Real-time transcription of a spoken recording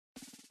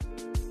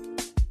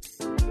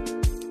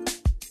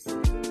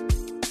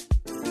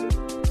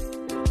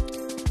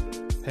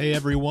Hey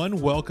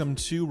everyone, welcome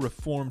to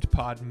Reformed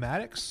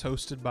Podmatics,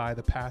 hosted by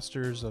the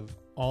pastors of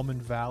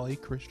Almond Valley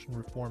Christian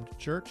Reformed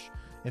Church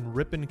in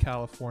Ripon,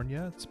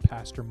 California. It's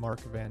Pastor Mark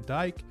Van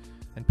Dyke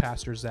and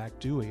Pastor Zach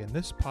Dewey, and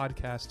this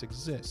podcast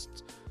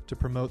exists to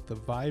promote the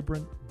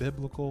vibrant,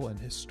 biblical, and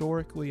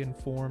historically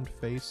informed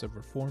face of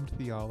Reformed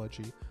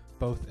theology,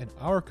 both in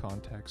our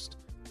context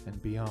and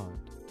beyond.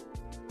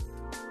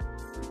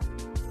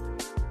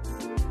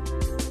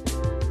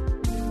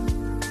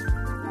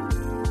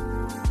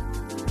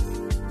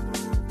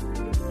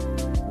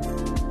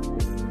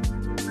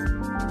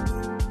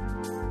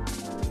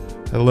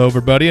 Hello,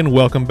 everybody, and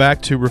welcome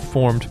back to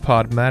Reformed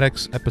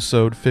Podmatics,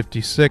 episode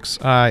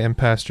 56. I am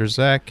Pastor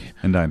Zach.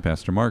 And I'm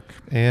Pastor Mark.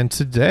 And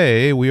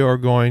today we are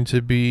going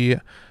to be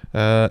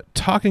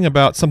talking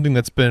about something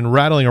that's been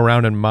rattling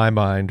around in my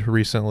mind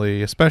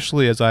recently,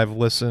 especially as I've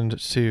listened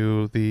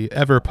to the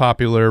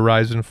ever-popular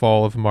Rise and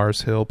Fall of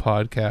Mars Hill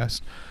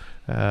podcast.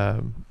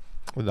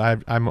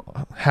 I'm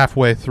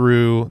halfway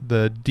through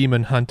the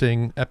demon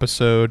hunting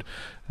episode,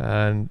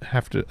 and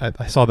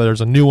I saw that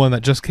there's a new one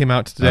that just came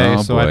out today,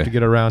 so I have to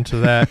get around to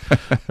that.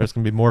 There's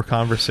going to be more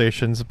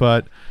conversations,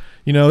 but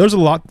there's a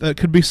lot that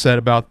could be said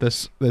about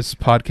this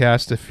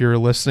podcast if you're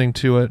listening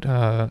to it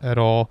at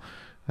all.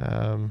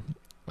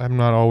 I'm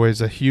not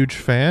always a huge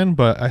fan,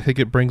 but I think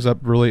it brings up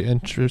really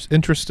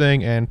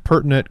interesting and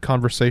pertinent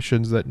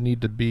conversations that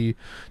need to be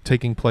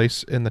taking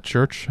place in the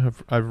church.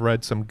 I've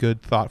read some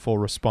good, thoughtful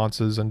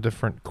responses in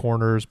different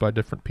corners by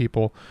different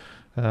people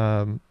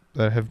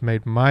that have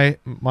made my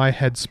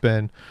head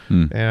spin.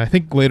 And I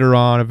think later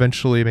on,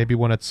 eventually, maybe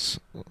when it's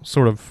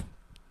sort of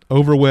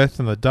over with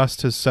and the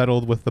dust has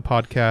settled with the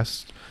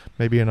podcast,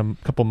 maybe in a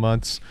couple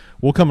months,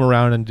 we'll come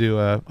around and do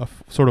a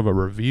sort of a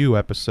review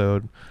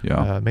episode.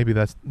 Yeah. Maybe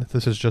this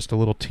is just a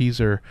little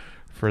teaser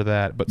for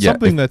that. But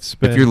something that's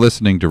been... If you're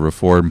listening to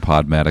Reformed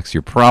Podmatics,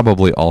 you're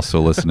probably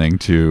also listening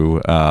to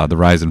the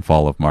Rise and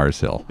Fall of Mars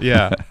Hill.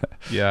 Yeah,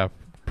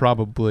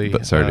 probably.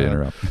 But sorry to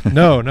interrupt.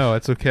 No,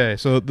 it's okay.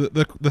 So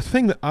the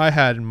thing that I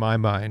had in my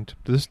mind,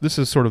 this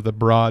is sort of the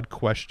broad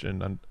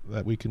question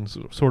that we can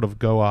sort of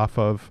go off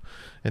of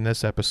in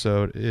this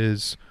episode,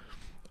 is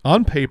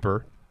on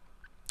paper,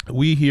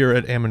 we here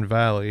at Almond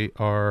Valley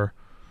are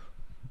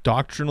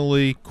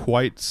doctrinally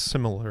quite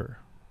similar.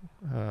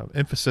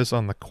 Emphasis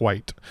on the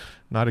quite,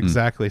 not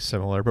exactly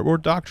similar, but we're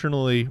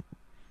doctrinally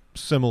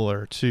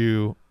similar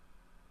to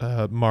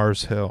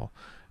Mars Hill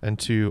and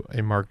to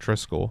a Mark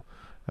Driscoll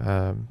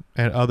and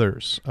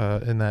others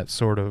in that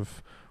sort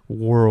of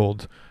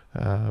world.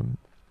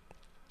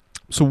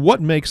 So what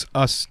makes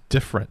us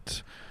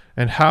different,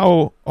 and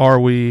how are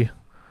we...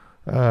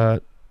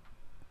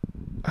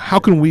 how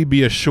can we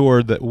be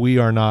assured that we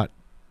are not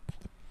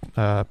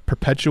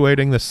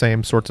perpetuating the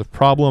same sorts of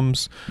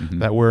problems,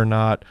 that we're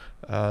not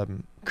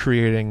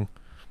creating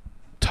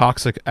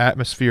toxic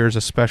atmospheres,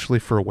 especially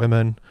for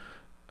women?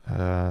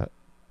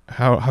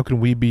 How can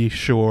we be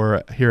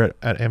sure here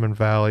at Almond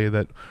Valley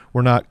that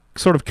we're not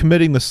sort of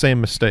committing the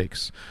same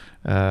mistakes?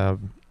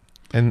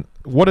 And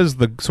what is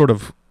the sort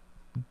of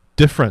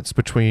difference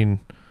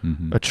between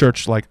a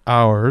church like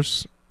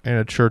ours and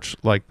a church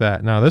like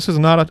that? Now, this is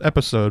not an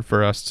episode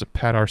for us to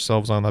pat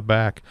ourselves on the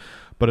back,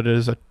 but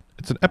it's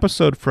an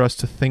episode for us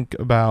to think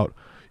about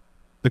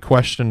the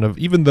question of,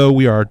 even though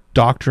we are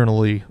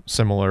doctrinally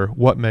similar,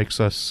 what makes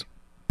us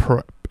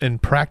in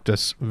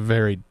practice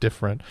very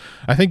different?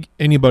 I think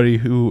anybody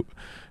who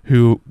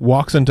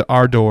walks into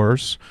our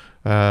doors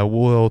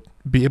will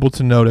be able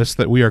to notice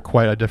that we are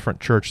quite a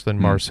different church than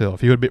Mars Hill.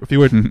 If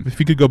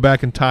you could go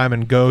back in time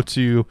and go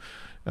to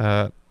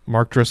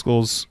Mark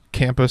Driscoll's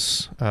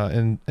campus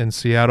in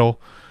Seattle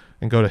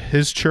and go to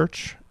his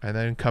church, and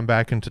then come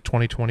back into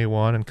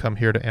 2021 and come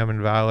here to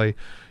Almond Valley,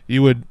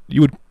 you would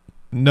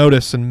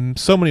notice in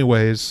so many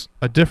ways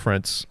a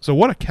difference. So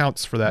what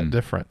accounts for that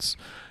difference?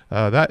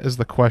 That is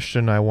the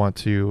question I want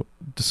to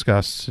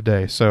discuss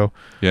today. So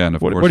yeah, and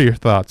what are your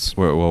thoughts?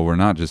 Well, we're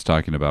not just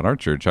talking about our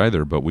church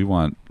either, but we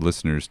want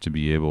listeners to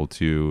be able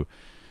to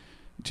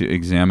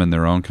examine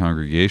their own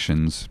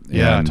congregations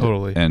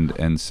totally.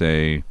 and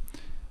say,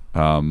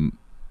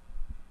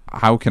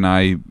 how can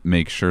I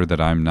make sure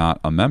that I'm not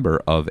a member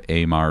of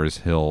a Mars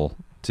Hill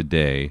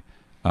today?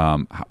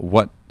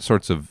 What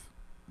sorts of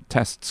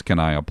tests can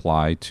I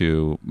apply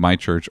to my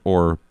church?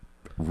 Or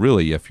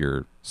really, if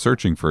you're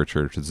searching for a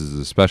church, this is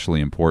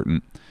especially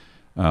important.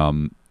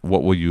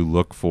 What will you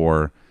look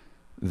for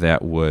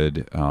that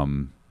would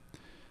kind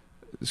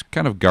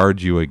of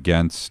guard you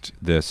against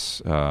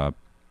this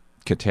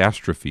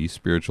catastrophe,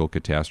 spiritual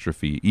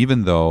catastrophe,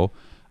 even though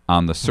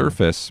on the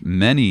surface,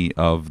 many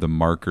of the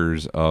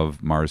markers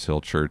of Mars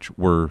Hill Church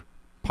were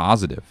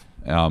positive.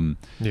 I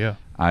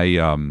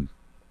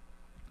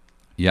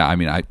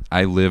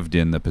lived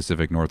in the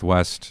Pacific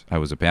Northwest. I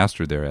was a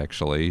pastor there,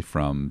 actually,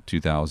 from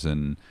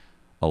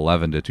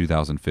 2011 to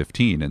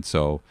 2015. And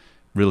so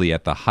really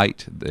at the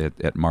height,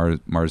 at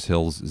Mars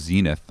Hill's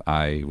zenith,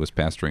 I was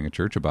pastoring a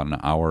church about an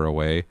hour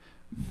away,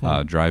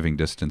 driving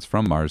distance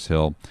from Mars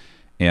Hill.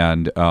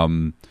 And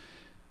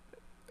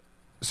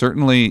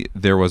certainly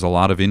there was a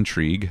lot of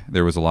intrigue.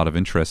 There was a lot of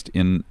interest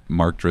in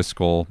Mark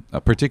Driscoll,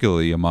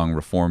 particularly among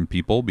Reformed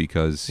people,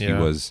 because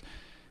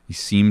he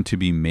seemed to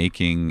be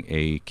making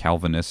a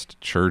Calvinist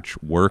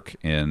church work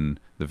in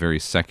the very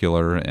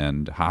secular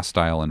and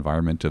hostile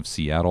environment of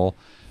Seattle.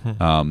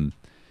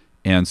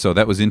 And so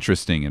that was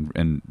interesting,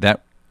 and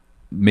that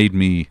made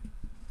me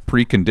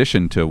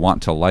preconditioned to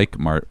want to like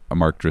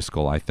Mark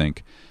Driscoll, I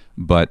think.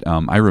 But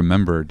I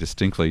remember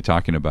distinctly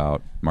talking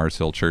about Mars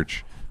Hill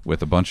Church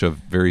with a bunch of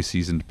very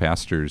seasoned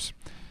pastors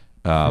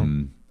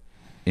in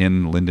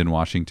Linden,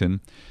 Washington,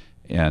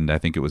 and I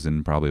think it was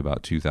in probably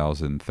about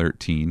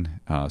 2013,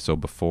 so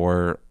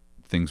before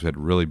things had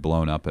really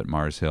blown up at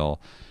Mars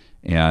Hill.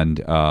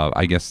 And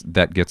I guess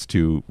that gets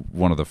to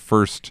one of the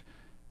first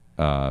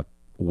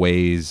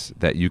ways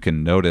that you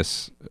can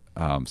notice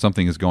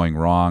something is going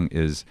wrong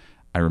is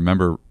I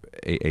remember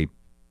a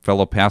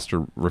fellow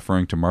pastor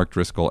referring to Mark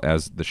Driscoll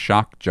as the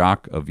shock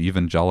jock of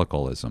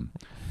evangelicalism,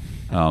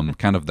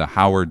 kind of the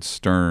Howard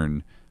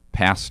Stern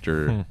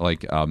pastor.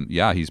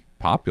 He's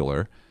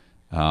popular.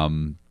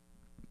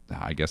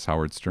 I guess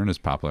Howard Stern is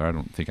popular. I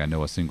don't think I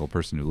know a single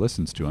person who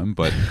listens to him,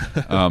 but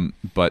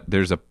but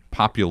there's a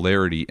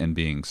popularity in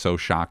being so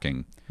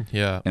shocking.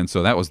 Yeah. And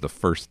so that was the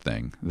first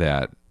thing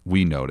that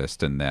we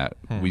noticed, and that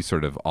we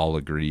sort of all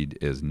agreed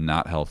is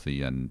not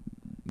healthy and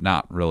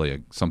not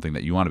really something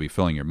that you want to be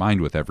filling your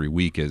mind with every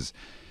week is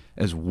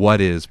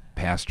what is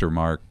Pastor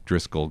Mark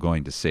Driscoll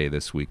going to say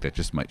this week that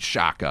just might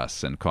shock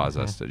us and cause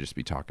us to just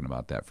be talking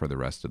about that for the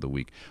rest of the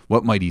week?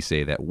 What might he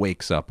say that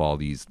wakes up all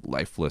these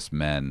lifeless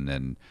men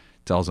and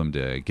tells them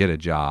to get a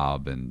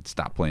job and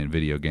stop playing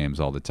video games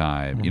all the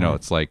time?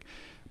 It's like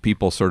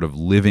people sort of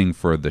living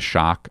for the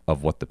shock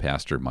of what the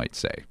pastor might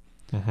say.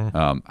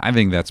 I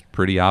think that's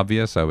pretty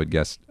obvious. I would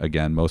guess,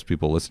 again, most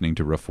people listening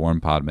to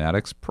Reformed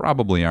Podmatics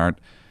probably aren't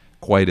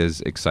quite as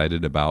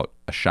excited about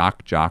a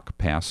shock jock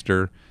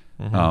pastor.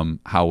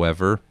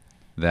 However,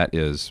 that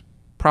is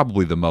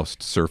probably the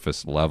most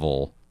surface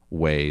level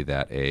way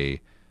that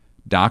a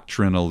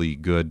doctrinally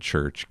good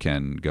church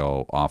can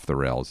go off the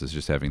rails, is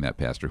just having that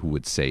pastor who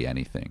would say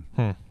anything.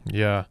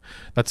 Yeah,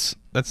 that's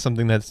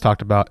something that's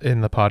talked about in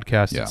the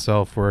podcast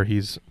itself, where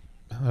he's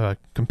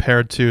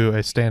compared to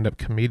a stand-up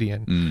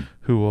comedian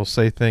who will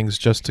say things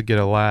just to get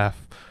a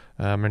laugh,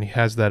 and he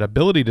has that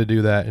ability to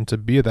do that and to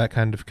be that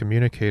kind of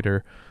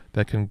communicator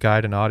that can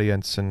guide an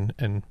audience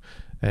and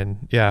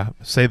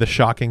say the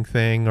shocking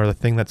thing, or the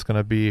thing that's going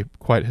to be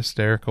quite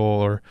hysterical,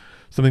 or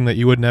something that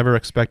you would never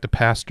expect a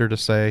pastor to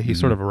say. He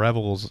sort of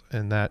revels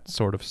in that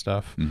sort of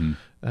stuff. And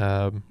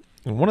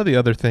one of the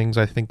other things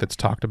I think that's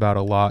talked about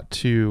a lot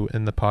too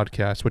in the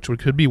podcast, which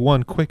could be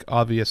one quick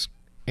obvious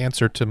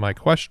answer to my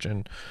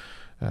question,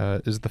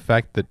 is the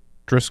fact that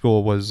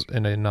Driscoll was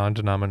in a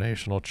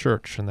non-denominational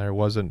church, and there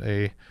wasn't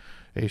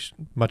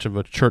much of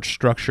a church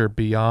structure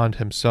beyond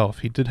himself.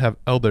 He did have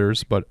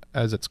elders, but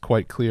as it's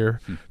quite clear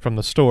from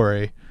the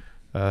story,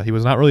 he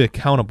was not really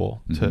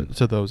accountable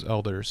to those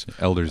elders.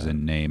 Elders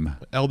in name.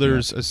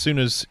 Elders, as soon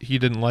as he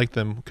didn't like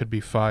them, could be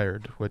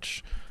fired,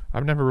 which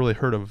I've never really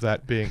heard of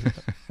that being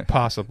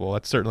possible.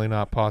 That's certainly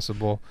not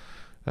possible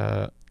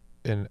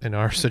in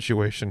our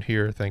situation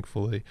here,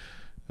 thankfully.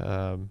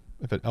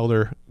 If an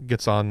elder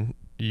gets on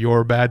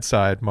your bad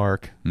side,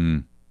 Mark,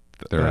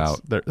 they're out.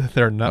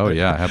 They're not. Oh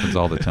yeah, it happens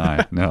all the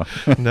time. No,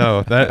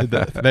 no,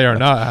 that they are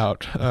not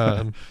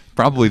out.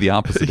 Probably the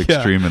opposite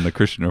extreme in the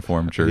Christian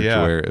Reformed Church,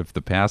 where if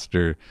the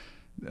pastor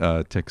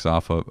ticks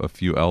off a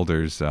few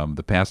elders,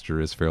 the pastor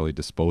is fairly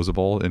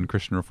disposable in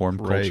Christian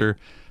Reformed culture.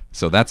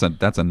 So that's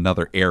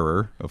another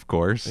error, of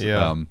course.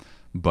 Yeah.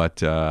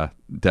 But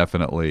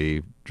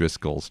definitely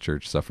Driscoll's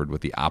church suffered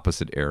with the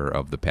opposite error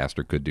of the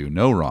pastor could do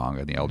no wrong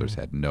and the elders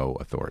had no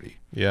authority.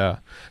 Yeah.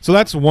 So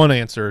that's one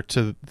answer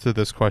to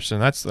this question.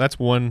 That's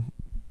one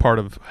part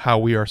of how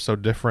we are so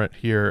different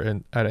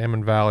here at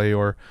Ammon Valley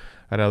or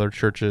at other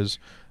churches.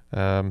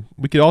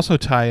 We could also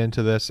tie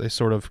into this a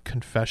sort of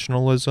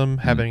confessionalism,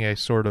 having a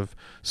sort of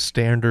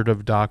standard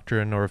of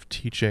doctrine or of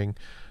teaching.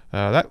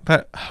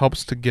 That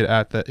helps to get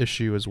at that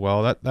issue as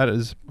well. That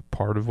is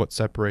part of what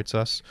separates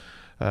us.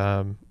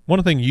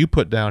 One thing you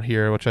put down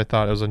here, which I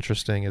thought was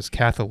interesting, is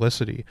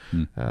Catholicity.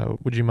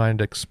 Would you mind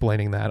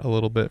explaining that a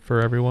little bit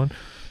for everyone?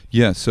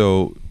 Yeah,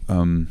 so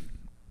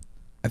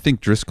I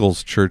think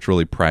Driscoll's church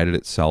really prided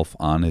itself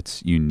on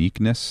its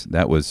uniqueness.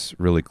 That was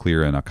really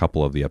clear in a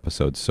couple of the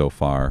episodes so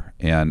far.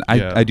 And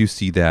I do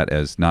see that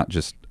as not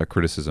just a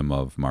criticism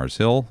of Mars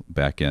Hill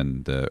back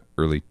in the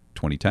early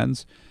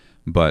 2010s,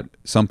 but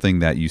something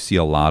that you see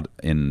a lot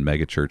in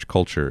megachurch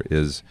culture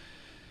is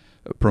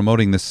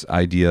promoting this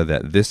idea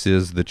that this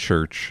is the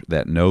church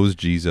that knows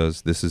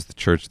Jesus. This is the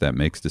church that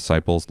makes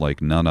disciples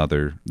like none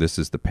other. This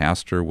is the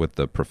pastor with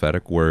the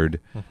prophetic word.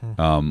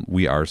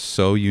 We are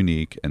so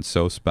unique and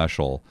so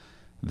special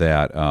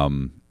that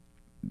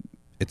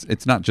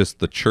it's not just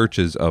the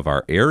churches of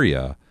our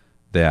area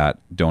that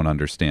don't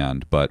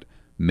understand, but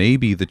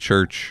maybe the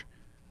church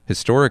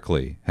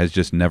historically has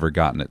just never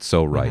gotten it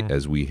so right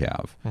as we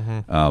have.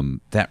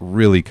 That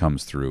really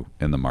comes through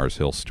in the Mars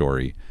Hill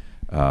story.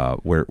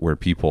 Where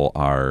people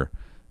are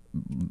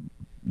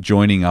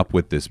joining up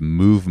with this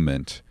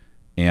movement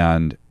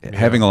and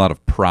having a lot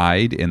of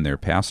pride in their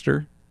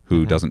pastor,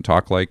 who doesn't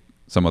talk like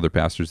some other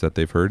pastors that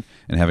they've heard,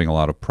 and having a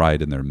lot of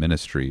pride in their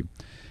ministry.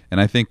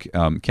 And I think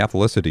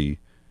Catholicity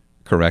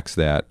corrects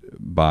that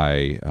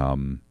by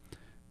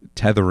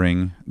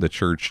tethering the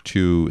church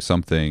to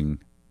something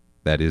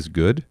that is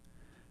good,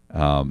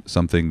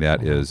 something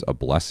that is a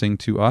blessing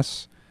to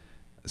us,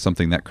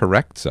 something that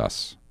corrects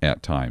us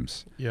at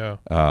times. Yeah.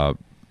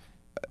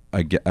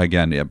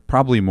 Again,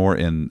 probably more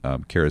in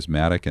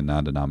charismatic and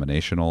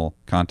non-denominational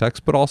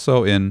context, but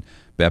also in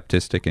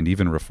Baptistic and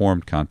even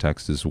Reformed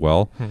context as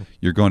well.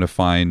 You're going to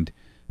find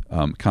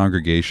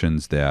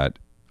congregations that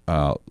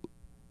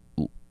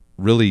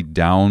really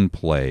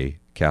downplay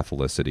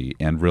Catholicity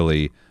and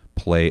really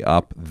play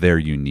up their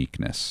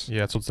uniqueness.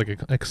 Yeah, so it's like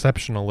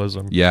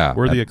exceptionalism. Yeah.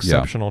 We're the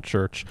exceptional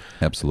church.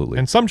 Absolutely.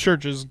 And some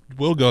churches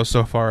will go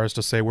so far as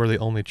to say we're the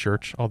only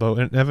church, although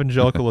in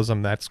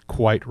evangelicalism that's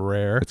quite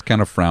rare. It's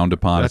kind of frowned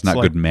upon. It's not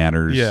good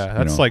manners. Yeah,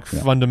 that's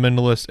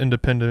fundamentalist,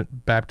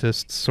 independent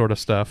Baptist sort of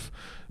stuff.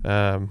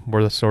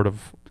 We're the sort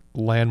of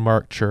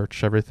landmark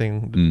church.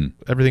 Everything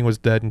was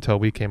dead until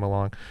we came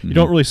along. You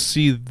don't really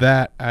see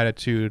that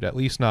attitude, at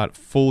least not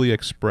fully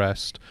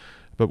expressed.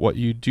 But what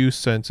you do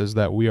sense is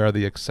that we are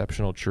the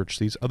exceptional church.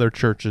 These other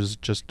churches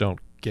just don't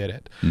get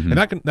it. And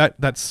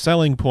that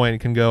selling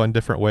point can go in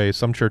different ways.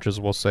 Some churches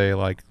will say,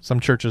 like, some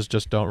churches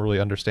just don't really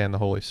understand the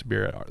Holy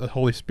Spirit. The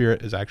Holy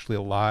Spirit is actually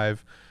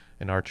alive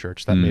in our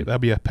church.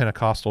 That'd be a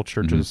Pentecostal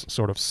church's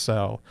sort of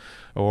sell.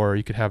 Or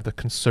you could have the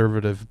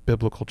conservative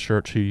biblical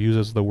church who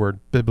uses the word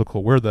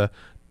biblical. We're the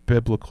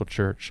biblical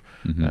church.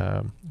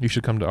 You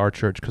should come to our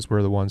church because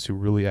we're the ones who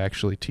really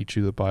actually teach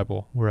you the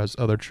Bible, whereas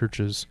other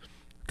churches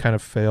kind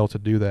of fail to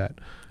do that.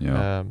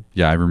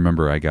 I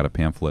remember I got a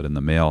pamphlet in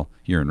the mail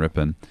here in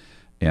Ripon,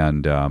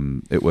 and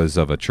it was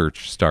of a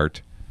church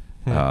start,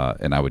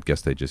 and I would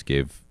guess they just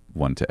gave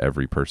one to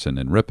every person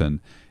in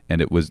Ripon,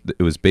 and it was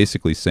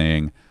basically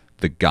saying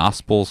the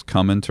gospel's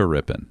coming to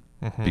Ripon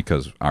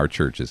because our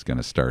church is going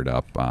to start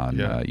up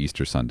on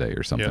Easter Sunday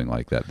or something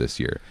like that this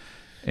year,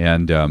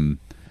 and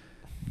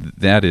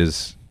that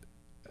is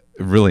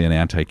really an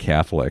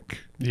anti-Catholic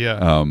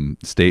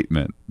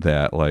statement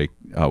that, like,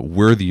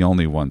 we're the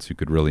only ones who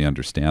could really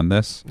understand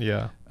this.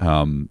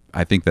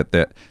 I think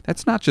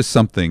that's not just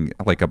something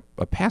like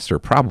a pastor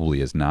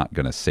probably is not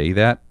going to say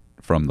that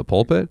from the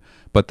pulpit,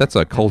 but that's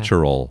a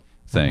cultural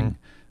thing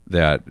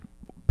that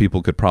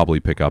people could probably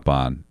pick up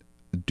on.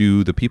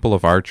 Do the people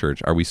of our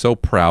church, are we so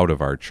proud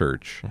of our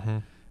church?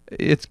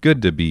 It's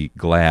good to be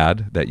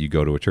glad that you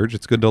go to a church.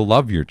 It's good to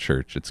love your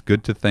church. It's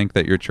good to think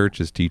that your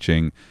church is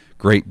teaching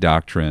great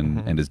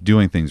doctrine and is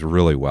doing things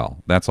really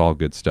well. That's all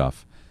good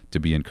stuff. To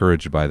be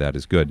encouraged by that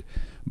is good.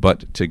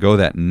 But to go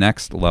that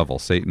next level,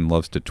 Satan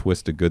loves to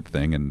twist a good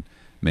thing and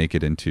make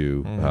it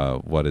into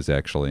what is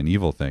actually an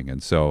evil thing.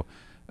 And so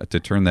to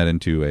turn that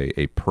into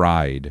a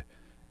pride,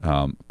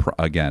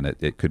 again,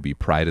 it could be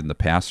pride in the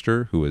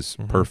pastor who is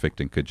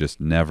perfect and could just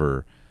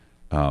never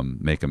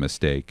make a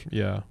mistake.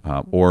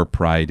 Or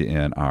pride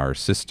in our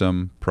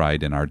system,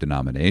 pride in our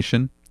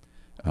denomination.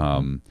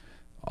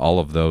 All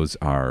of those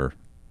are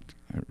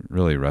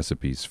really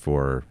recipes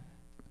for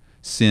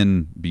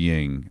sin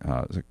being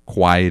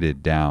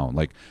quieted down.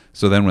 Like,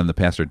 so then when the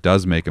pastor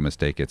does make a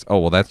mistake, it's, oh,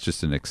 well, that's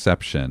just an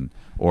exception.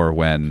 Or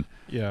when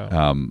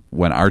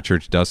our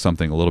church does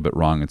something a little bit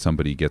wrong and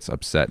somebody gets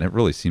upset and it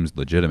really seems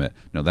legitimate,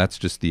 no, that's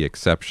just the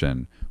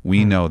exception.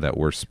 We know that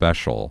we're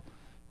special,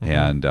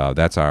 and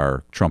that's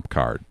our trump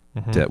card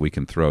that we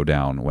can throw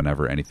down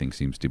whenever anything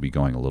seems to be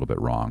going a little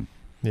bit wrong.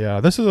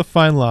 Yeah, this is a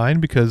fine line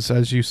because,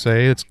 as you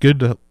say, it's good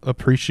to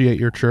appreciate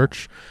your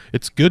church.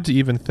 It's good to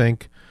even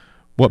think,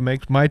 what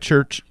makes my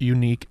church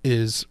unique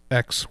is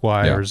X,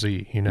 Y, or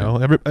Z. You know,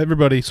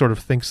 everybody sort of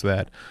thinks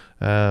that.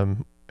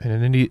 And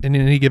in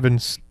any given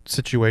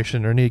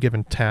situation or any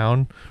given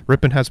town,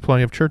 Ripon has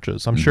plenty of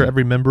churches. I'm sure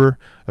every member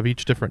of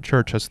each different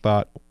church has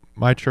thought,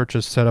 my church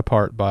is set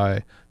apart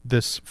by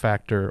this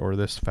factor or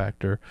this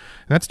factor.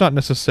 And that's not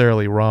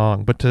necessarily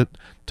wrong, but to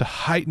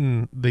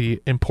heighten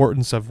the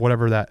importance of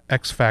whatever that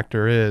X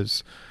factor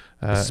is,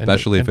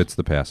 especially if it's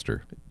the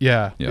pastor.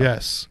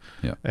 Yes.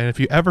 And if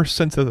you ever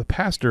sense that the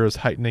pastor is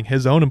heightening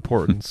his own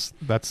importance,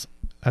 that's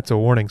a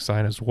warning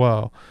sign as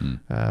well.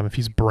 If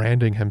he's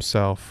branding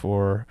himself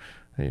or,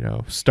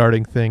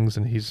 starting things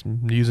and he's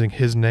using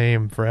his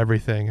name for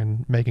everything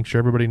and making sure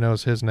everybody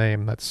knows his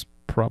name, that's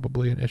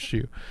probably an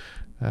issue.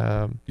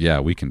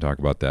 We can talk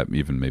about that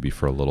even maybe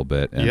for a little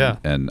bit.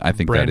 And I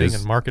think branding that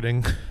is and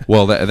marketing.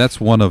 Well, that's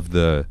one of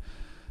the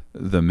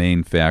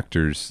main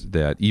factors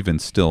that even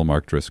still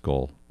Mark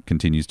Driscoll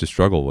continues to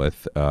struggle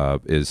with,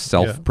 is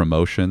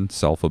self-promotion,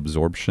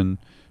 self-absorption.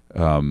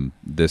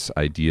 This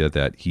idea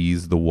that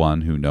he's the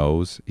one who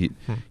knows,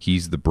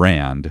 he's the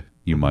brand,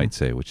 you might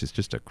say, which is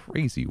just a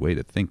crazy way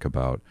to think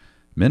about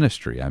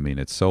ministry. I mean,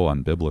 it's so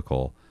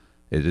unbiblical.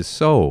 It is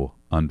so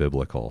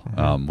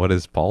unbiblical. What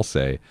does Paul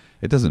say?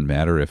 It doesn't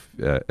matter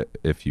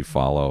if you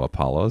follow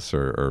Apollos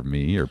or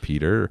me or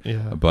Peter,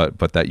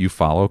 but that you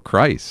follow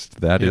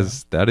Christ. That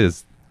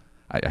is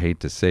I hate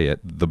to say it,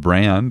 the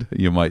brand,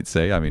 you might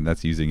say. I mean,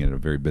 that's using it in a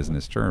very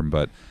business term,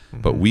 but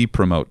we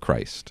promote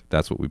Christ.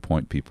 That's what we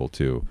point people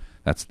to.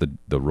 That's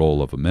the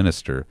role of a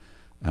minister.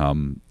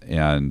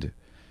 And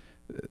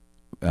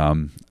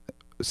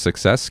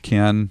success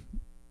can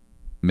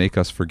make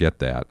us forget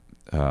that.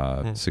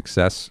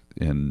 Success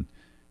in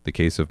the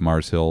case of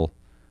Mars Hill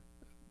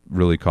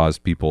really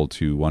caused people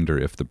to wonder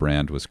if the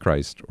brand was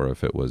Christ or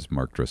if it was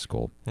Mark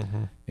Driscoll.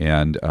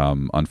 And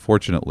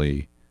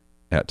unfortunately,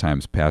 at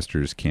times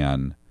pastors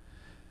can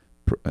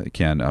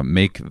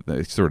make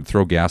sort of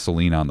throw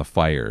gasoline on the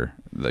fire.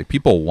 Like,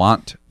 people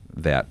want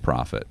that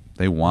prophet.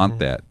 They want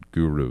that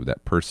guru,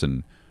 that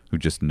person who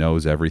just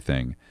knows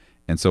everything.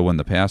 And so when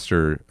the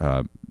pastor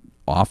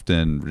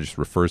often just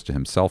refers to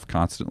himself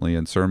constantly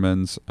in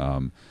sermons,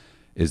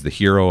 is the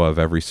hero of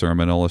every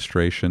sermon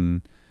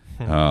illustration,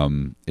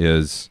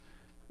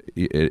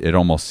 it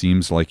almost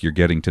seems like you're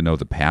getting to know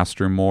the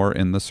pastor more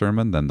in the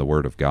sermon than the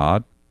Word of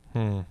God.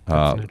 That's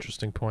an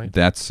interesting point.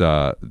 Those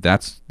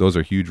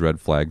are huge red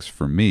flags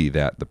for me,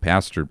 that the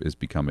pastor is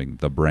becoming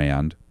the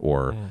brand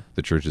or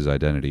the church's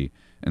identity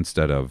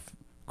instead of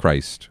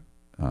Christ,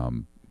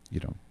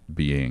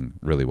 being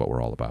really what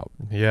we're all about.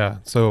 Yeah.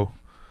 So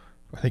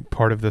I think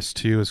part of this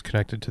too is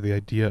connected to the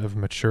idea of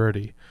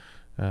maturity.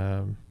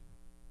 It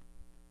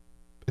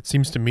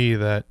seems to me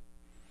that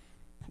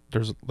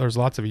there's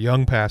lots of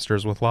young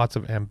pastors with lots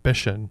of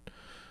ambition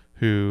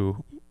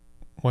who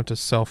want to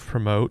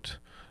self-promote.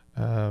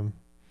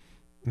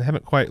 They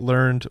haven't quite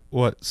learned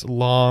what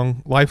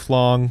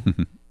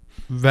lifelong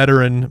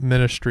veteran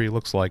ministry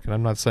looks like. And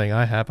I'm not saying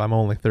I have. I'm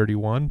only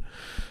 31.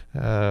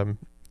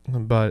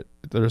 But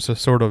there's a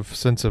sort of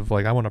sense of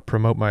like, I want to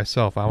promote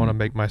myself. I want to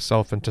make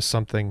myself into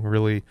something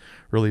really,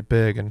 really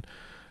big. And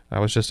I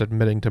was just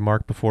admitting to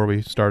Mark before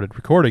we started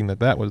recording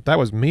that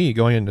was me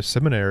going into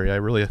seminary. I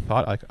really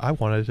thought like I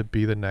wanted to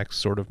be the next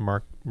sort of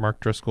Mark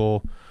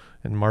Driscoll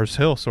and Mars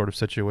Hill sort of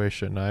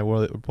situation. I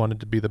wanted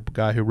to be the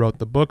guy who wrote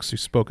the books, who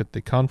spoke at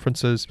the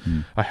conferences.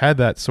 I had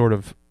that sort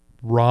of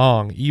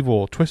wrong,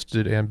 evil,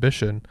 twisted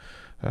ambition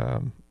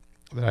that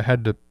I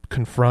had to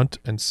confront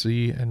and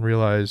see and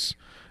realize,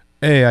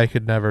 I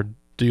could never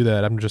do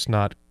that. I'm just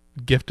not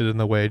gifted in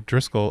the way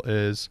Driscoll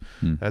is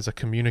as a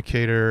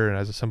communicator and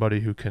as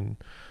somebody who can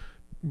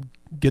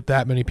get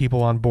that many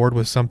people on board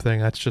with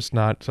something. That's just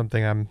not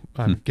something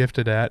I'm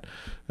gifted at.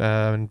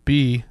 And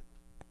B,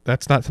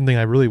 that's not something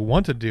I really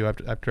want to do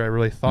after I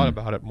really thought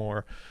about it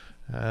more.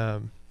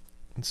 And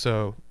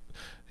so,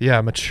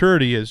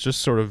 maturity is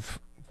just sort of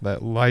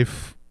that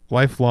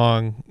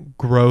lifelong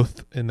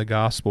growth in the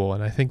gospel.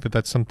 And I think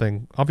that's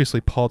something,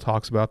 obviously Paul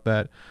talks about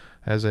that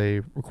as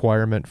a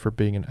requirement for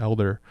being an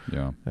elder.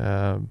 Yeah.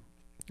 And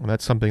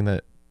that's something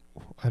that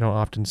I don't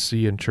often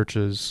see in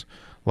churches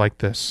like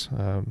this.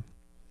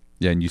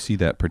 And you see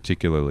that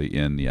particularly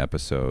in the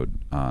episode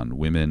on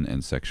women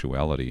and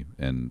sexuality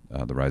and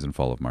the rise and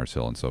fall of Mars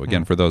Hill. And so,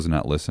 again, for those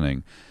not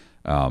listening,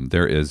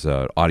 there is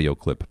an audio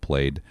clip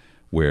played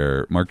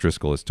where Mark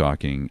Driscoll is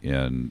talking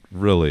in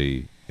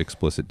really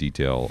explicit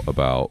detail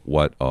about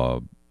what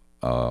a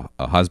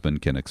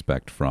husband can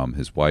expect from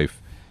his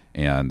wife.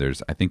 And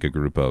there's, I think, a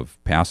group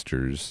of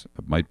pastors.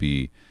 It might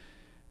be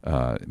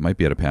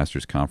at a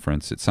pastor's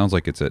conference. It sounds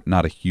like it's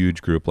not a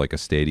huge group like a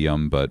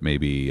stadium, but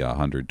maybe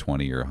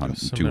 120 or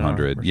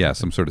 200. Yeah,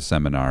 some sort of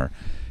seminar.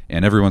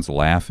 And everyone's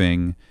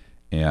laughing.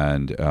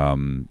 And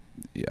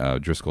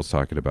Driscoll's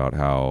talking about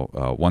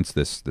how once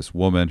this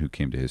woman who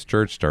came to his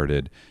church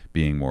started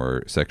being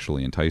more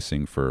sexually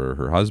enticing for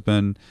her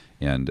husband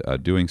and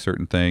doing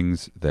certain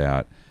things,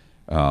 that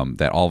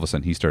all of a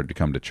sudden he started to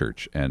come to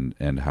church,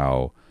 and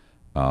how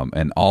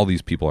and all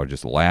these people are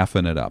just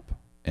laughing it up.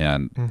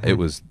 And it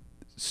was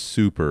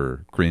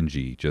super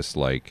cringy. Just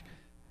like,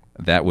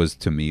 that was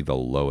to me the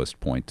lowest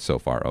point so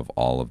far of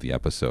all of the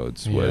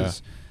episodes.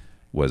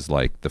 Was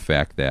like the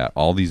fact that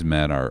all these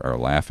men are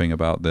laughing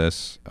about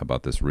this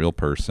real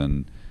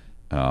person,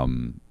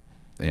 and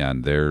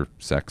their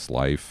sex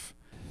life,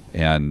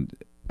 and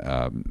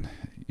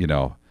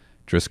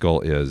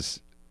Driscoll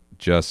is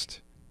just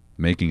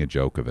making a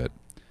joke of it,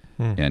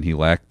 and he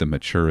lacked the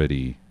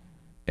maturity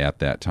at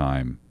that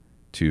time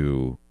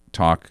to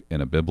talk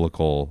in a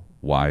biblical,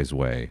 wise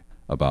way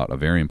about a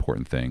very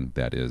important thing,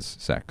 that is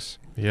sex.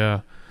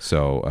 Yeah.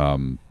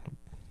 So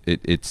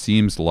it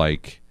seems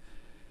like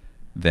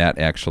that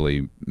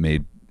actually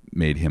made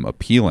him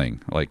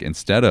appealing. Like,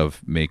 instead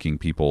of making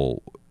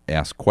people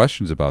ask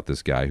questions about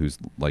this guy who's,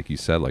 like you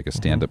said, like a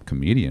stand-up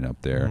comedian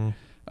up there,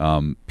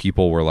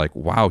 people were like,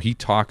 wow, he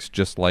talks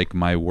just like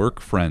my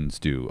work friends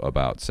do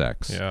about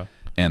sex. Yeah.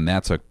 And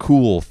that's a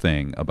cool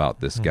thing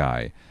about this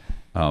guy.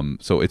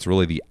 So it's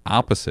really the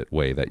opposite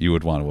way that you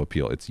would want to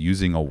appeal. It's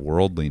using a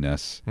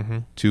worldliness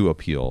to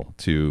appeal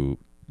to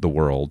the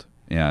world.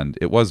 And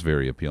it was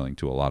very appealing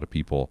to a lot of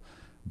people.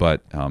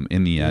 But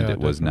in the end, it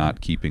was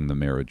not keeping the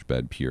marriage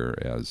bed pure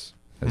as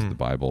the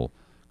Bible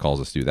calls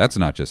us to. That's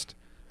not just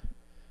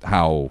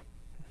how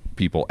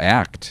people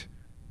act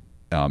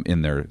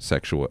in their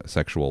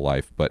sexual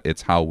life, but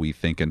it's how we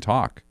think and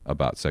talk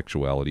about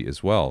sexuality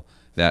as well.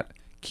 That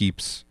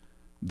keeps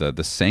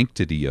the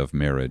sanctity of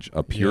marriage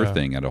a pure Yeah.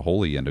 thing and a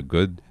holy and a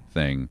good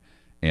thing,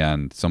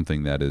 and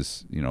something that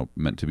is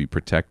meant to be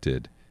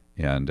protected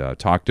and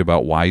talked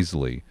about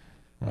wisely,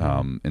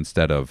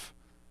 instead of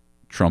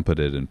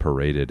trumpeted and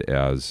paraded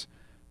as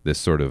this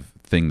sort of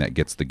thing that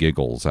gets the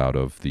giggles out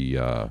of the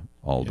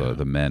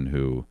the men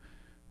who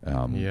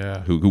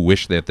who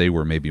wish that they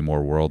were maybe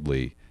more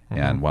worldly.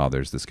 And wow,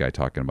 there's this guy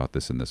talking about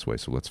this in this way,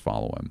 so let's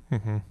follow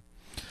him.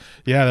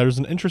 Yeah, there's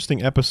an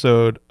interesting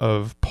episode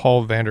of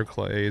Paul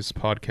Vanderklay's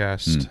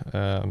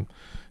podcast.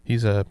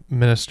 He's a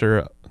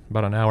minister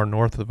about an hour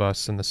north of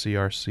us in the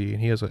CRC,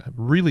 and he has a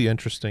really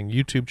interesting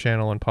YouTube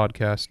channel and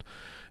podcast.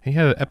 He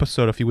had an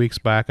episode a few weeks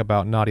back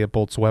about Nadia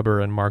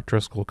Bolz-Weber and Mark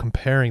Driscoll,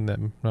 comparing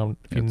them. Now,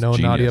 if you know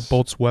Nadia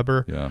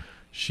Bolz-Weber,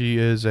 she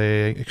is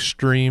a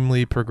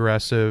extremely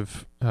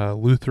progressive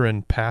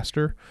Lutheran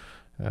pastor,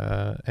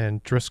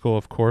 and Driscoll,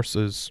 of course,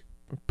 is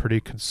a pretty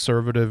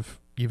conservative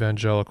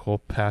evangelical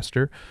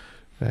pastor,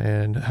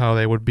 and how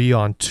they would be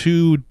on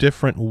two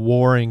different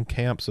warring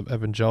camps of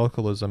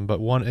evangelicalism. But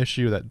one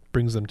issue that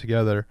brings them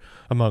together,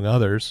 among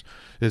others,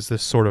 is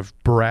this sort of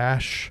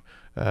brash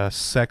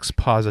sex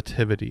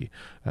positivity.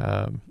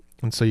 And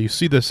so you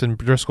see this in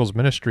Driscoll's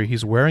ministry.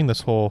 He's wearing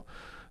this whole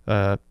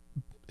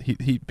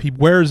he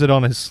wears it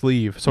on his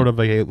sleeve, sort of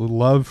a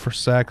love for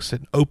sex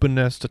and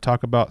openness to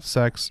talk about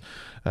sex.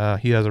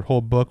 He has a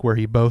whole book where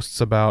he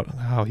boasts about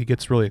how he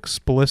gets really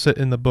explicit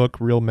in the book,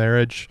 Real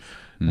Marriage.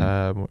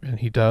 And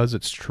he does.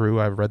 It's true.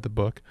 I've read the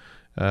book.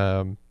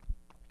 Don't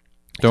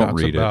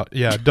read it.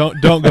 Yeah,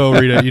 don't go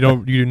read it.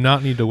 You do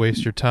not need to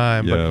waste your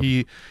time. Yeah.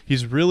 But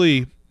he's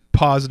really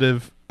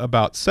positive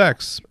about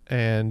sex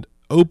and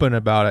open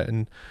about it,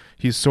 and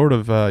he's sort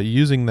of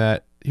using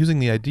the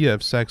idea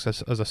of sex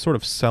as a sort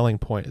of selling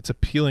point. It's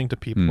appealing to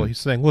people. He's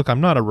saying, look,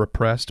 I'm not a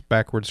repressed,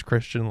 backwards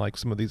Christian like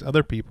some of these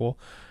other people.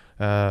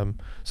 So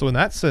in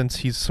that sense,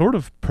 he's sort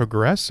of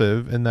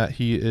progressive in that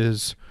he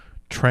is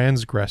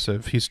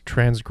transgressive. He's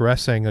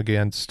transgressing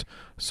against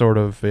sort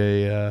of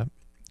a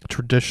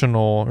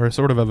traditional or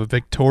sort of a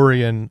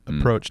Victorian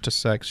approach to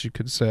sex, you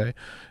could say,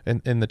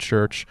 in the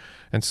church.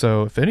 And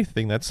so if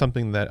anything, that's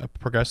something that a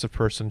progressive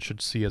person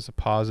should see as a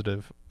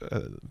positive,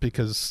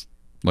 because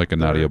like a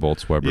Nadia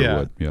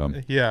Bolz-Weber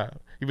would. Yeah.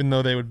 Even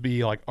though they would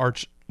be like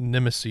arch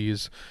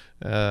nemesis.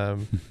 So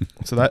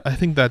that, I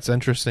think that's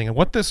interesting. And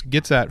what this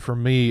gets at for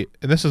me,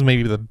 and this is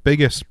maybe the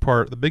biggest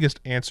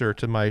answer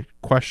to my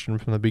question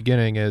from the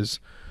beginning, is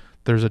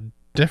there's a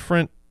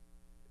different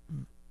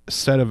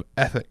set of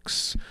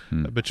ethics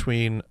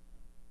between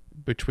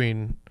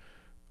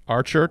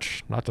our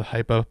church, not to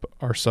hype up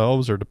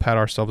ourselves or to pat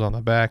ourselves on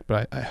the back,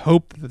 but I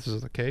hope that this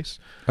is the case.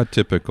 A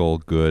typical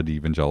good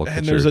evangelical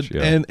and church.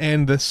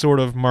 And this sort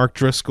of Mark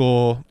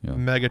Driscoll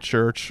mega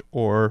church,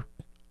 or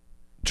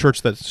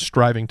church that's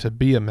striving to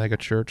be a mega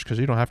church, because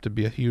you don't have to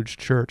be a huge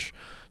church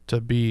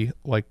to be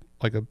like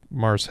a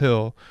Mars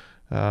Hill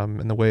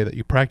in the way that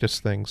you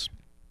practice things.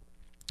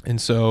 And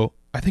so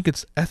I think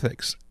it's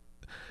ethics.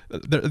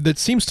 It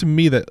seems to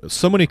me that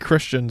so many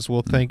Christians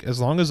will think,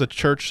 as long as a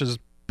church's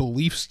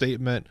belief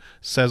statement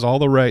says all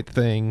the right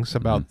things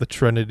about the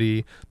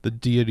Trinity, the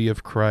deity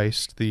of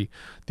Christ, the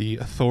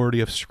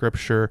authority of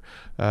Scripture,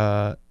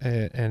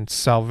 and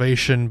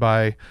salvation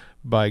by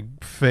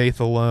faith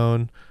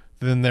alone,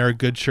 then they're a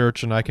good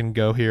church, and I can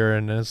go here,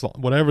 and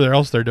whatever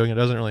else they're doing, it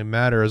doesn't really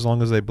matter as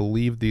long as they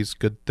believe these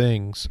good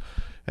things.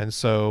 And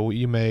so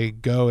you may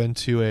go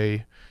into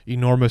a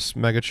enormous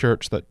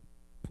megachurch that,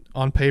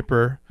 on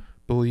paper,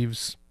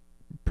 believes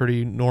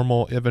pretty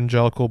normal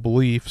evangelical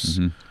beliefs.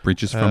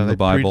 Preaches from the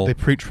Bible. They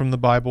preach from the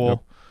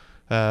Bible,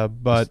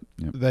 but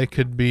they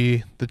could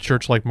be the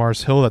church like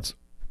Mars Hill that's,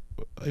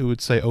 I would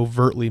say,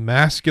 overtly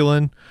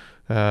masculine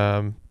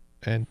and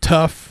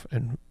tough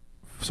and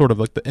sort of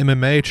like the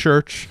MMA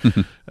church.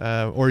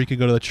 Or you could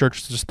go to the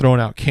church just throwing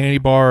out candy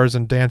bars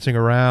and dancing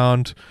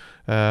around,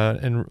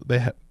 and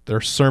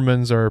their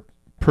sermons are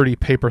pretty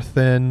paper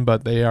thin,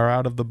 but they are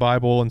out of the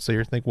Bible, and so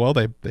you think, well,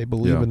 they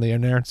believe in the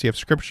inerrancy of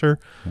Scripture.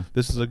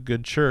 This is a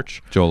good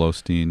church. Joel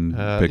Osteen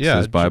picks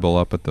his Bible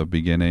up at the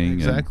beginning.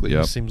 Exactly.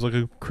 He seems like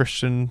a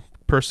Christian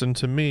person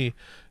to me.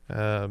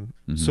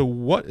 So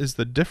what is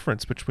the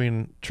difference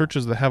between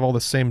churches that have all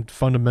the same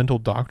fundamental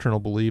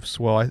doctrinal beliefs?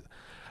 Well,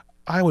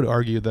 I would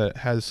argue that it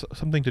has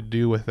something to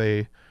do with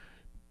a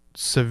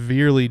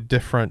severely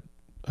different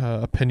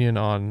opinion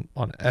on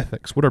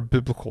ethics. What are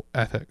biblical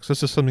ethics?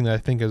 This is something that I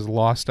think is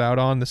lost out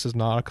on. This is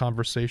not a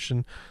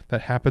conversation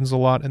that happens a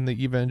lot in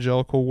the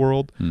evangelical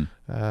world.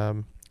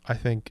 I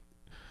think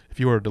if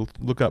you were to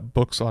look up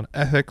books on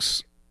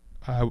ethics,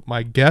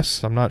 my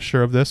guess, I'm not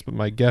sure of this, but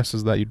my guess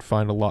is that you'd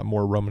find a lot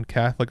more Roman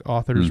Catholic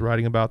authors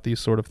writing about these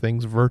sort of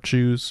things.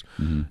 Virtues.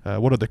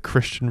 What are the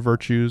Christian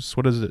virtues?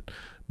 What does it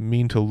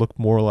mean to look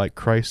more like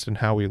Christ in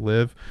how we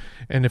live?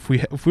 And if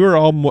we were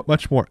all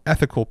much more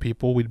ethical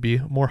people, we'd be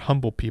more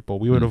humble people.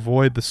 We would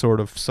avoid the sort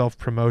of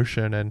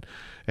self-promotion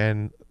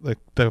and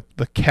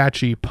the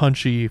catchy,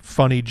 punchy,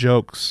 funny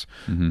jokes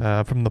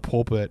from the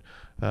pulpit,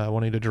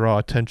 wanting to draw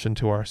attention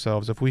to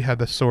ourselves. If we had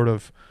this sort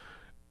of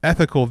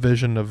ethical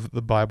vision of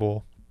the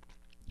Bible,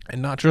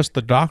 and not just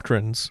the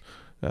doctrines,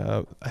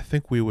 I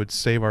think we would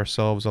save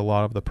ourselves a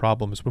lot of the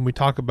problems. When we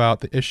talk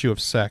about the issue of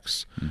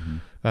sex,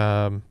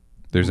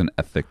 there's an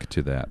ethic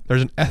to that.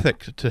 There's an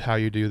ethic to how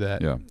you do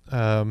that. Yeah.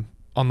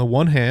 On the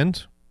one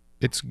hand,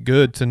 it's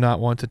good to not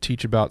want to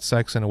teach about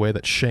sex in a way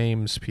that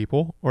shames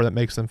people or that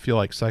makes them feel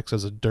like sex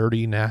is a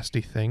dirty,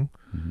 nasty thing.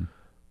 Mm-hmm.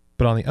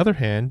 But on the other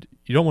hand,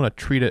 you don't want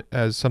to treat it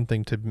as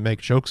something to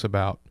make jokes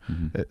about.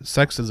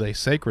 Sex is a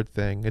sacred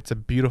thing. It's a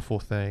beautiful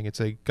thing.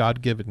 It's a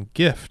God-given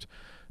gift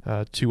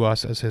to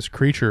us as his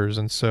creatures.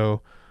 And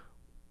so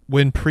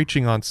when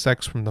preaching on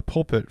sex from the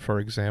pulpit, for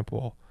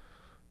example,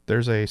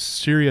 there's a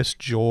serious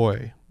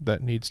joy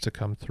that needs to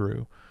come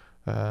through.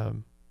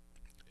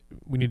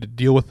 We need to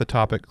deal with the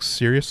topic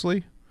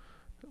seriously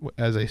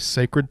as a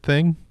sacred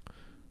thing.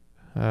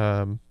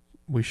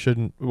 We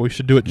should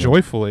do it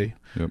joyfully.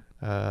 Yep.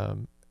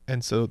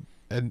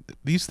 And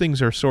these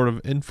things are sort of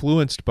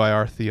influenced by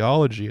our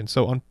theology. And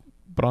so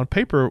on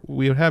paper,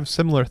 we would have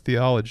similar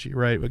theology,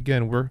 right?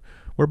 Again, we're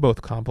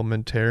both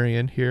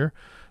complementarian here.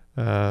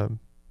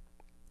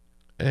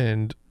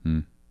 And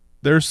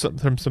there's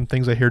some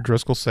things I hear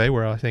Driscoll say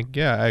where I think,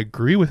 yeah, I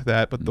agree with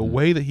that, but the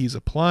way that he's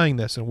applying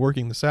this and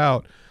working this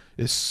out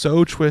is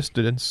so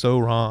twisted and so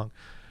wrong.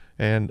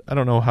 And I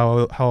don't know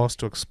how else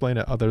to explain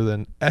it other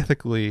than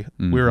ethically,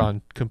 we're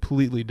on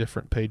completely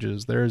different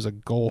pages. There is a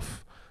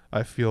gulf,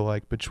 I feel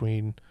like,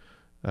 between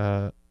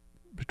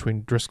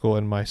Driscoll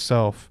and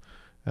myself.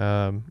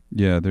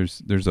 Yeah,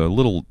 there's a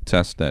little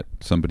test that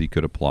somebody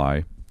could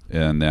apply,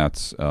 and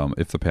that's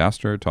if the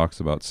pastor talks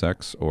about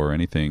sex or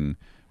anything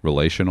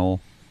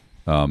relational,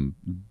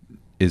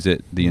 is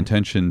it the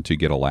intention to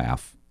get a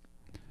laugh?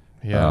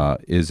 Yeah.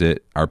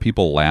 Are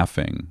people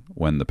laughing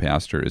when the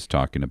pastor is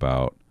talking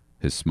about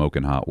his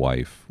smoking hot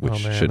wife, which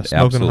should the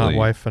smoking absolutely hot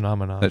wife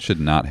phenomenon. That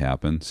should not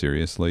happen.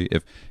 Seriously,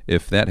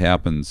 if that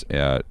happens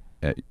at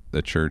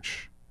the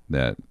church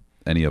that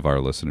any of our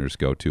listeners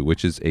go to,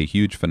 which is a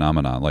huge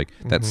phenomenon, like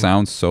that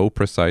sounds so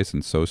precise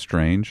and so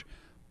strange,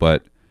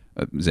 but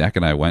Zach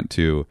and I went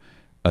to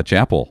a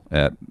chapel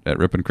at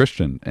Ripon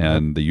Christian,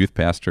 and the youth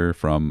pastor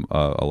from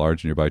a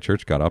large nearby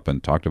church got up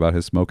and talked about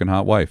his smoking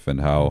hot wife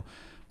and how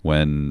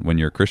when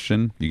you're a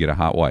Christian, you get a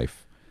hot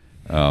wife.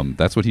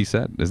 That's what he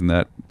said. Isn't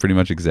that pretty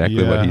much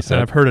exactly what he said?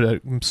 And I've heard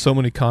it at so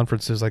many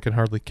conferences I can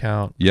hardly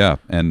count. Yeah,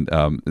 and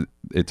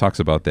it talks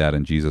about that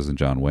in Jesus and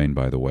John Wayne,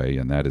 by the way,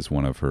 and that is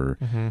one of her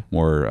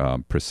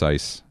more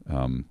precise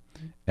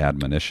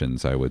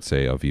admonitions, I would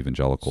say, of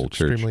evangelical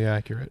church. Extremely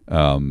accurate.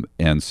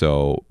 And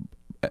so,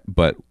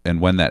 and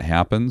when that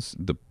happens,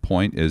 the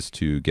point is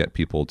to get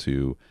people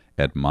to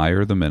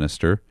admire the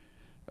minister,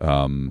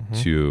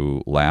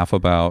 to laugh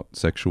about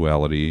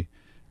sexuality,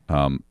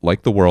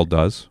 like the world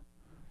does.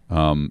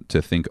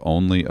 To think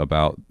only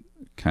about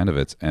kind of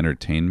its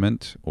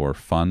entertainment or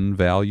fun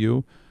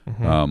value,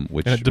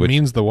 which and it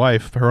demeans the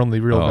wife. Her only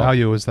real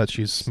value is that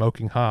she's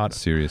smoking hot.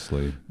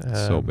 Seriously,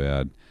 it's so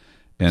bad.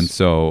 And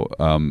so,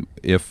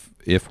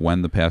 if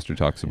when the pastor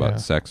talks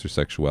about sex or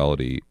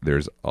sexuality,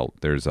 there's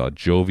a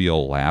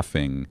jovial,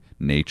 laughing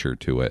nature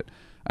to it,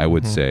 I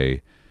would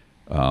say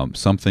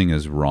something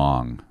is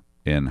wrong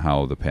in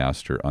how the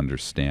pastor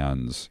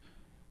understands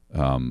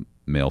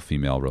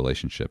male-female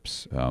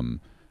relationships.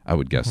 I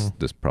would guess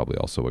this probably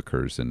also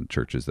occurs in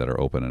churches that are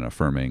open and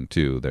affirming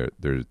too.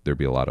 There'd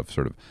be a lot of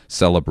sort of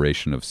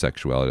celebration of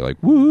sexuality,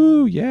 like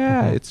woo,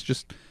 yeah.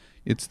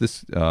 It's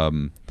this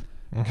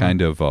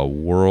kind of a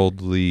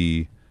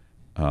worldly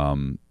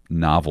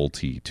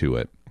novelty to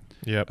it.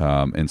 Yep.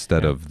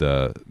 Instead of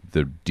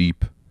the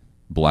deep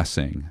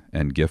blessing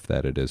and gift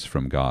that it is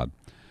from God.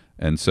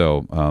 And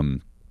so,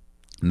 and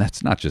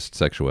that's not just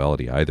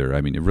sexuality either.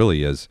 I mean, it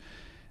really is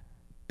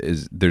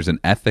there's an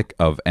ethic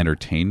of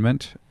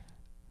entertainment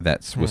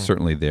that was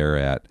certainly there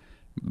at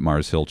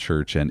Mars Hill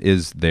Church and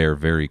is there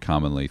very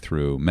commonly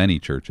through many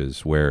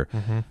churches where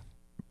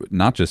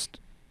not just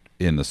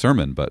in the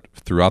sermon, but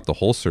throughout the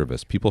whole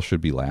service, people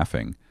should be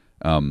laughing.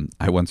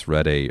 I once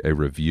read a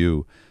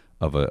review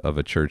of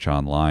a church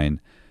online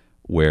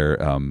where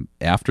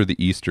after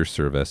the Easter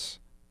service,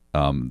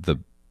 the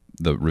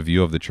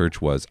review of the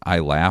church was, "I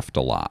laughed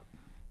a lot."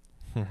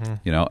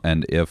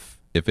 And if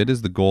it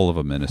is the goal of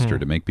a minister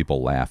to make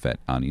people laugh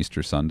on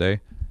Easter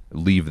Sunday,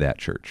 leave that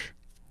church.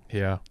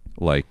 Yeah.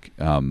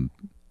 And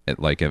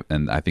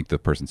I think the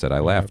person said, I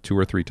laughed 2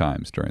 or 3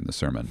 times during the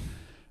sermon.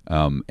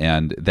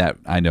 And that,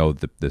 I know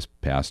this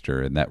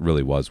pastor, and that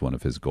really was one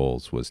of his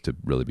goals, was to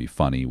really be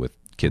funny with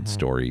kid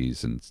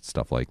stories and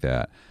stuff like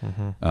that.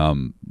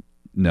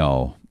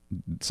 No,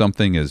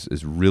 something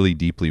is really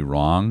deeply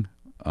wrong.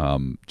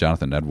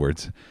 Jonathan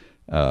Edwards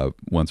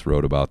once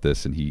wrote about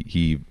this, and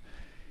he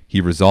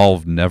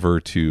resolved never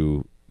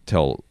to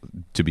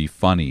be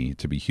funny,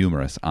 to be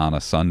humorous on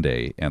a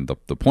Sunday, and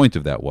the point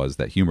of that was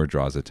that humor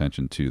draws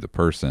attention to the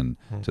person,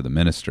 to the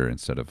minister,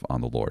 instead of on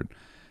the Lord.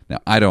 Now,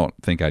 I don't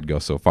think I'd go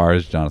so far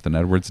as Jonathan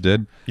Edwards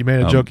did. You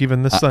made a joke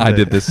even this Sunday. I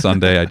did this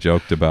Sunday. I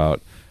joked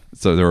about,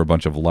 so there were a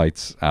bunch of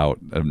light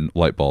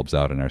bulbs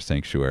out in our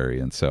sanctuary,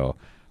 and so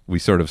we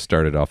sort of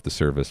started off the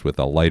service with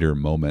a lighter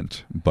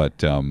moment, but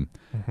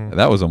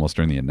that was almost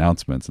during the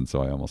announcements, and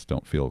so I almost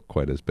don't feel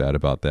quite as bad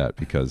about that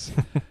because,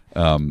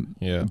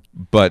 yeah.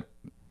 But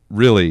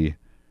really,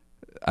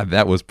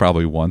 that was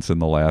probably once in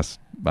the last,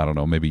 I don't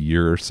know, maybe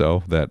year or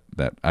so that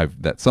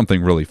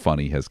something really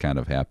funny has kind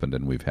of happened,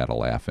 and we've had a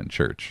laugh in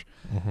church.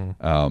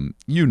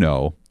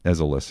 As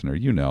a listener,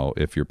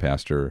 if your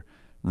pastor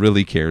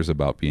really cares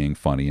about being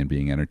funny and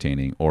being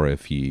entertaining, or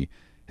if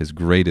his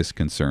greatest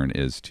concern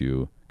is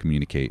to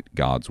communicate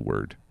God's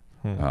word.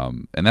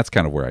 And that's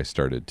kind of where I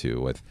started too,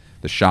 with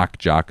the shock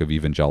jock of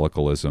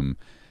evangelicalism.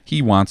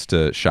 He wants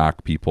to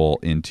shock people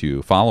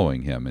into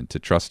following him, into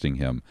trusting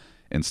him,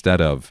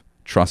 instead of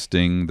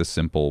trusting the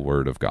simple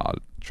word of God,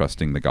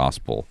 trusting the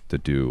gospel to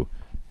do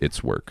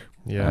its work.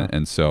 Yeah.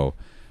 And so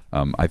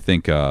I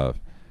think,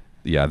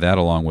 that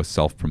along with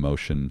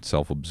self-promotion,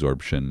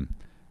 self-absorption,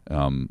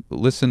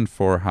 listen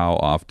for how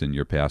often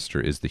your pastor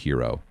is the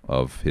hero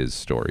of his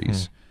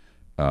stories.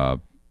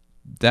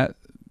 That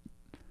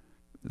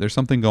there's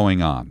something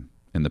going on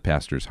in the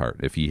pastor's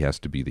heart if he has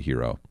to be the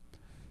hero.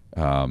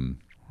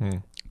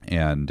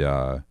 And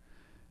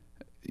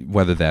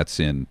whether that's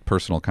in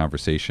personal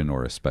conversation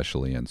or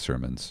especially in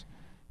sermons,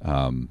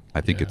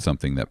 I think it's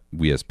something that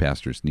we as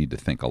pastors need to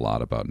think a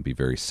lot about and be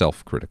very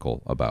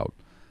self-critical about.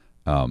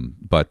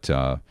 But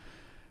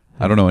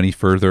I don't know, any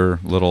further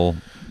little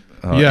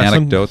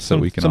anecdotes that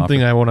we can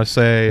something offer? I want to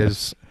say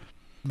is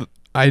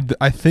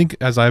I think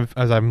as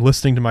I'm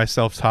listening to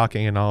myself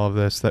talking and all of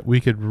this, that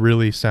we could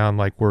really sound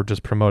like we're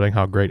just promoting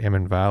how great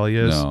Ammon Valley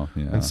is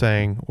and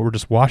saying we're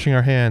just washing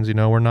our hands,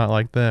 we're not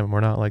like them. We're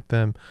not like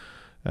them.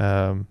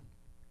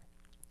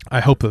 I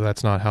hope that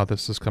that's not how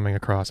this is coming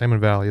across. Ammon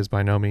Valley is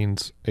by no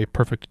means a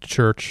perfect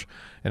church,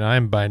 and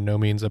I'm by no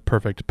means a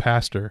perfect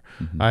pastor.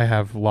 I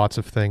have lots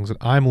of things that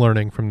I'm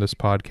learning from this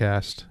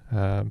podcast,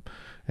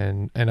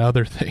 and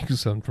other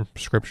things from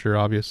Scripture,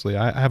 obviously.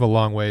 I have a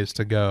long ways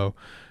to go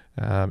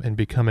in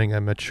becoming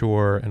a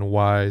mature and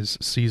wise,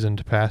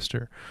 seasoned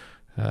pastor.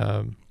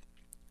 And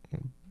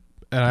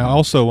I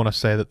also want to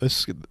say that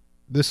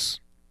this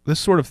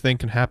sort of thing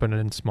can happen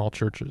in small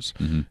churches.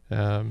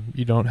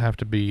 You don't have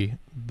to be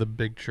the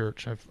big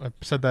church. I've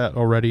said that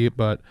already,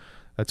 but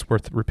that's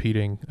worth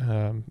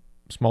repeating.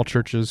 Small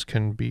churches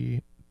can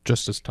be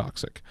just as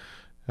toxic.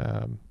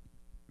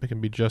 They can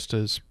be just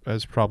as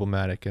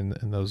problematic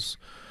in those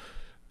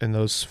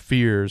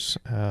spheres.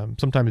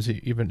 Sometimes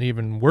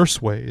even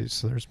worse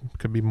ways.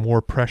 Could be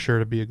more pressure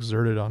to be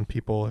exerted on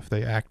people if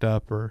they act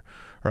up or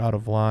are out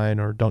of line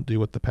or don't do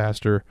what the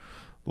pastor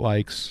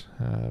likes.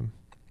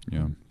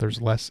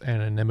 There's less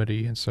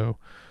anonymity, and so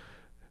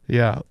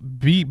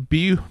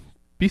be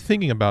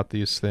thinking about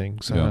these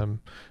things.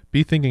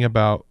 Be thinking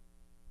about,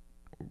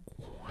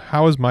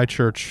 how is my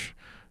church,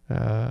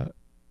 how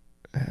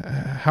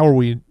are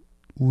we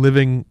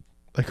living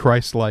a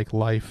Christ-like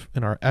life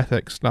in our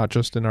ethics, not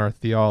just in our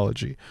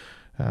theology.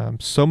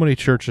 So many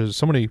churches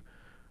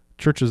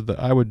that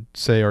I would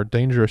say are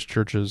dangerous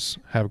churches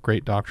have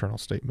great doctrinal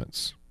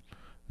statements.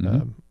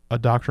 A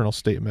doctrinal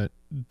statement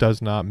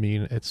does not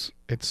mean it's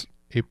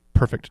a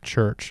perfect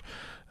church.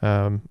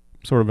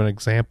 Sort of an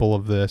example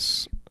of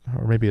this,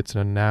 or maybe it's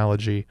an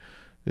analogy,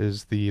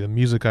 is the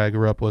music I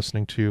grew up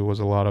listening to was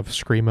a lot of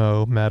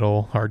screamo,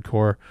 metal,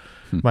 hardcore.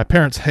 My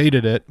parents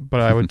hated it,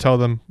 but I would tell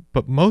them,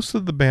 but most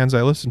of the bands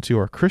I listen to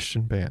are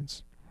Christian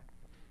bands.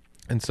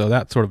 And so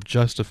that sort of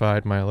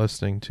justified my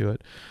listening to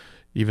it,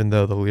 even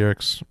though the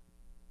lyrics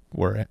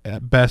were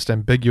at best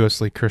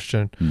ambiguously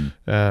Christian.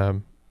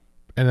 And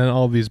then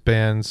all these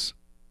bands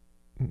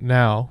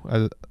now,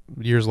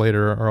 years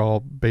later, are all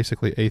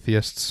basically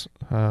atheists.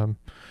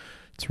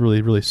 It's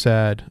really, really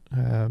sad.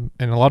 And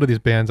a lot of these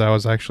bands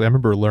I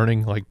remember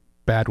learning like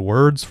bad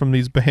words from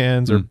these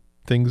bands or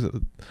things.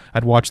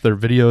 I'd watch their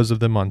videos of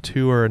them on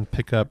tour and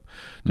pick up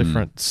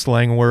different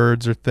slang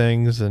words or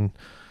things. And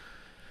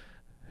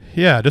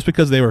just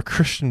because they were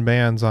Christian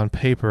bands on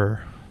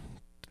paper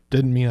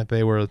didn't mean that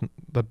they were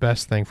the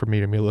best thing for me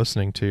to be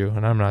listening to.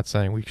 And I'm not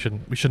saying we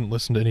shouldn't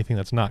listen to anything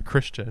that's not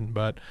Christian,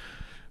 but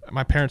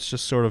my parents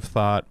just sort of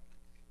thought,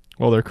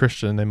 well, they're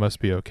Christian, they must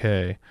be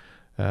okay.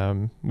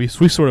 We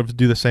sort of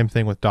do the same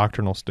thing with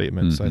doctrinal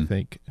statements, I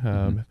think.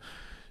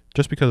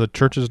 Just because a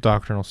church's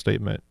doctrinal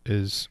statement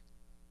is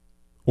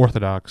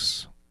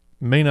orthodox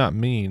may not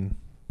mean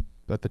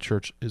that the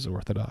church is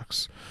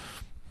orthodox.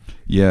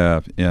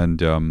 Yeah,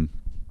 and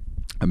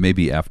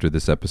maybe after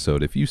this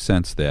episode, if you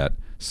sense that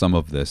some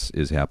of this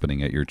is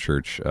happening at your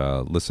church,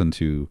 listen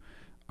to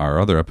our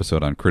other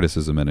episode on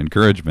criticism and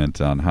encouragement,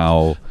 on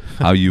how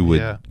you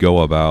would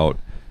go about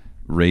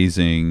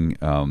raising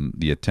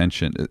the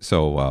attention.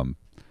 So,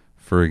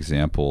 for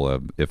example,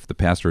 if the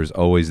pastor is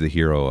always the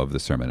hero of the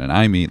sermon, and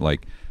I mean,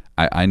 like,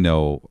 I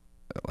know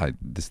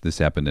this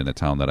happened in a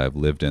town that I've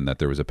lived in, that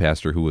there was a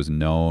pastor who was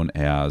known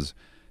as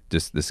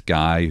just this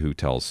guy who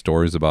tells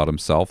stories about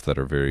himself that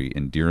are very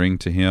endearing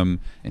to him,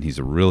 and he's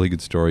a really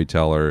good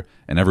storyteller,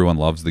 and everyone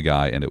loves the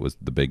guy, and it was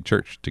the big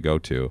church to go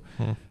to.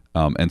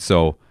 And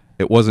so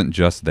it wasn't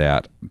just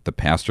that the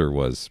pastor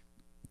was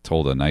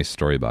told a nice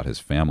story about his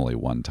family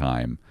one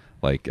time,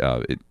 Like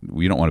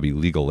we don't want to be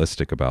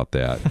legalistic about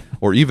that,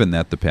 or even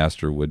that the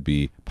pastor would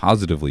be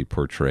positively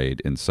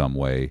portrayed in some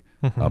way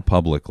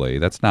publicly.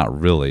 That's not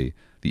really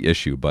the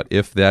issue. But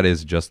if that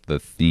is just the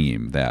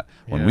theme, that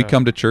when we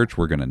come to church,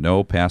 we're going to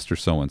know Pastor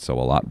so-and-so a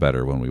lot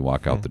better when we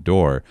walk out the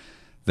door,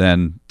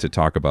 then to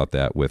talk about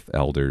that with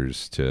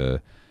elders,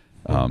 to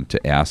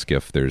ask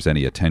if there's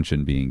any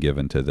attention being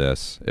given to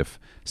this, if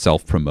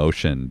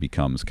self-promotion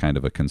becomes kind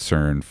of a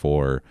concern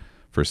for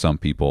some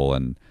people.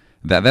 And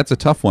that's a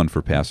tough one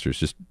for pastors,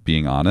 just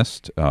being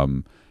honest.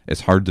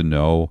 It's hard to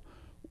know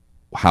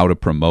how to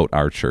promote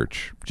our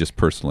church. Just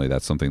personally,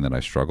 that's something that I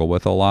struggle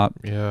with a lot.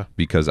 Yeah.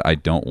 Because I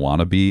don't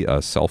want to be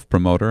a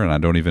self-promoter, and I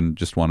don't even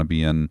just want to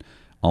be an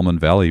Almond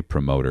Valley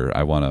promoter.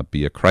 I want to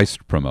be a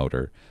Christ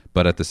promoter.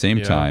 But at the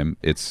same time,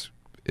 it's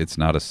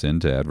not a sin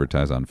to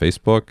advertise on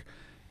Facebook.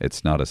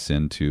 It's not a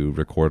sin to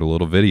record a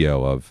little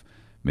video of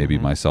maybe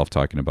myself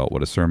talking about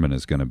what a sermon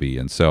is going to be.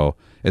 And so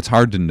it's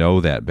hard to know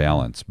that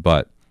balance,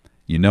 but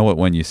you know it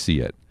when you see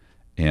it.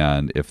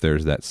 And if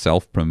there's that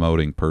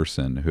self-promoting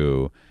person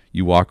who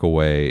you walk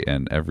away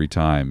and every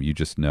time you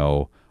just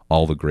know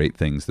all the great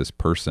things this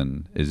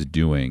person is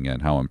doing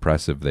and how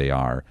impressive they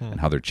are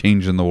and how they're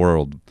changing the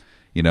world,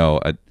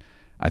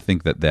 I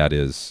think that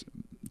is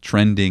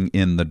trending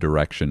in the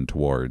direction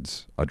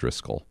towards a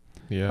Driscoll.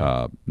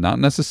 Yeah. Not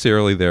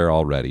necessarily there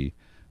already,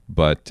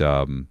 but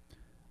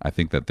I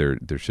think that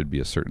there should be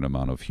a certain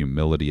amount of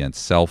humility and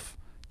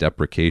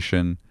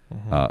self-deprecation,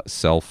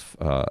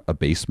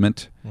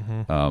 self-abasement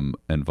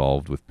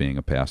involved with being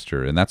a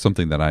pastor. And that's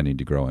something that I need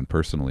to grow in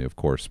personally, of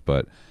course,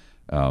 but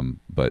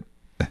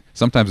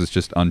sometimes it's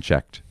just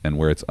unchecked, and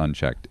where it's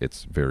unchecked,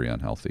 it's very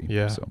unhealthy.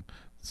 Yeah.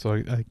 So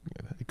it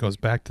goes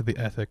back to the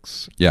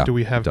ethics. Yeah, do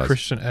we have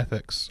Christian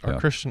ethics? Our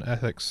Christian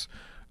ethics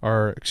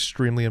are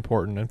extremely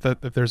important. And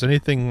if there's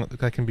anything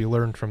that can be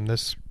learned from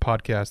this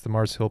podcast, the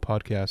Mars Hill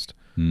podcast,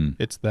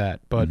 it's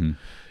that. But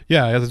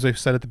as I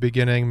said at the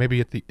beginning, maybe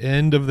at the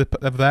end of that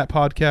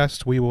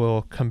podcast, we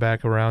will come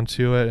back around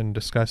to it and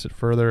discuss it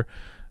further.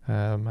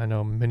 I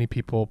know many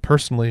people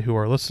personally who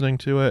are listening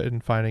to it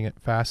and finding it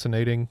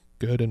fascinating,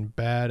 good and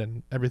bad,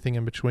 and everything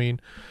in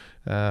between.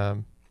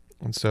 And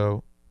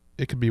so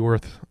it could be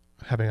worth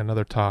having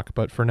another talk.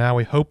 But for now,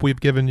 we hope we've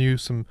given you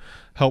some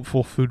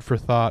helpful food for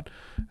thought,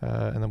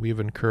 and that we've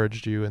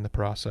encouraged you in the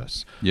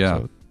process. Yeah.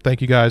 So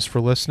thank you guys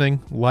for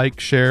listening. Like,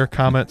 share,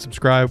 comment,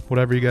 subscribe,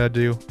 whatever you got to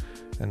do.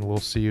 And we'll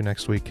see you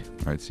next week.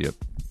 All right. See you.